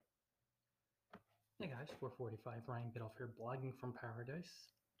Hey guys, 445 Ryan Biddulph here, blogging from paradise.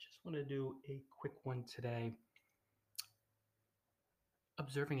 Just want to do a quick one today.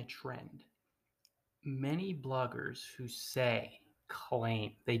 Observing a trend. Many bloggers who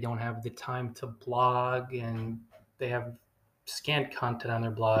claim they don't have the time to blog and they have scant content on their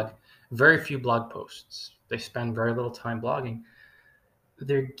blog, very few blog posts. They spend very little time blogging.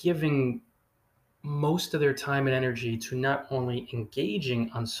 They're giving most of their time and energy to not only engaging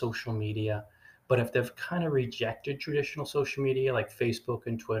on social media, but if they've kind of rejected traditional social media like Facebook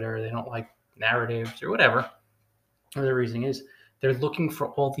and Twitter, they don't like narratives or whatever, or the reason is they're looking for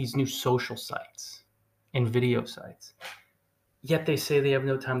all these new social sites and video sites. Yet they say they have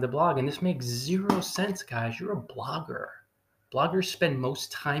no time to blog. And this makes zero sense, guys. You're a blogger. Bloggers spend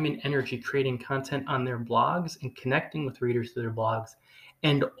most time and energy creating content on their blogs and connecting with readers to their blogs,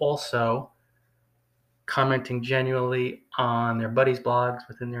 and also commenting genuinely on their buddies' blogs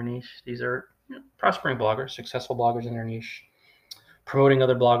within their niche. These are prospering bloggers, successful bloggers in their niche, promoting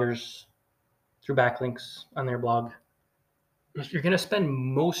other bloggers through backlinks on their blog. You're going to spend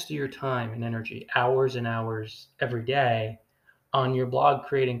most of your time and energy, hours and hours every day, on your blog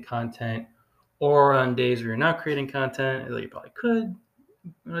creating content, or on days where you're not creating content, although you probably could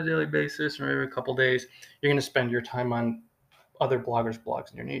on a daily basis or every couple days, you're going to spend your time on other bloggers'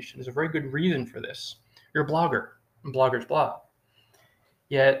 blogs in your niche. And there's a very good reason for this. You're a blogger, and bloggers blog.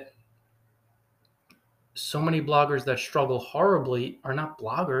 Yet, so many bloggers that struggle horribly are not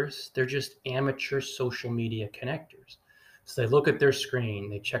bloggers. They're just amateur social media connectors. So they look at their screen,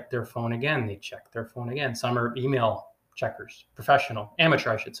 they check their phone again, they check their phone again. Some are email checkers, professional,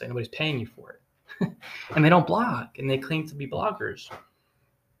 amateur, I should say. Nobody's paying you for it. And they don't blog, and they claim to be bloggers.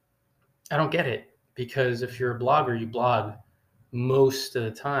 I don't get it, because if you're a blogger, you blog most of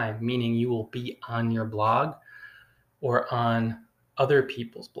the time, meaning you will be on your blog or on other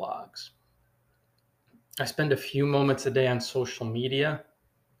people's blogs. I spend a few moments a day on social media,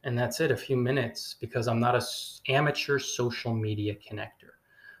 and that's it, a few minutes, because I'm not an amateur social media connector.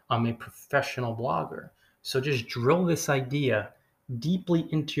 I'm a professional blogger. So just drill this idea deeply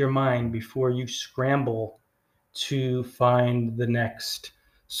into your mind before you scramble to find the next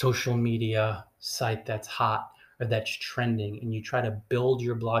social media site that's hot or that's trending, and you try to build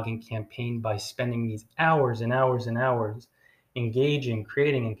your blogging campaign by spending these hours and hours and hours engaging,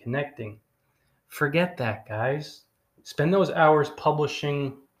 creating, and connecting. Forget that, guys. Spend those hours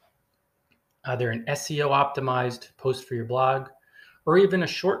publishing either an SEO optimized post for your blog or even a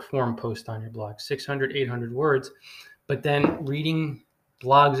short form post on your blog, 600, 800 words, but then reading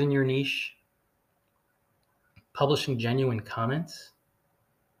blogs in your niche, publishing genuine comments,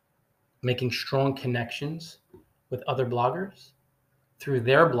 making strong connections with other bloggers through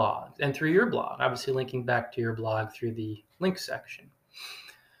their blogs and through your blog, obviously linking back to your blog through the link section.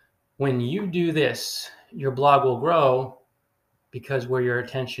 When you do this, your blog will grow, because where your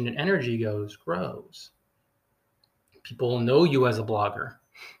attention and energy goes, grows. People know you as a blogger,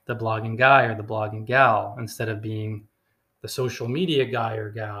 the blogging guy or the blogging gal, instead of being the social media guy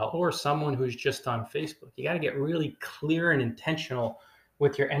or gal or someone who's just on Facebook. You got to get really clear and intentional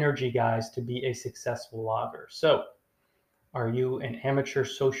with your energy, guys, to be a successful blogger. So, are you an amateur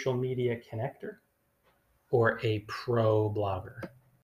social media connector or a pro blogger?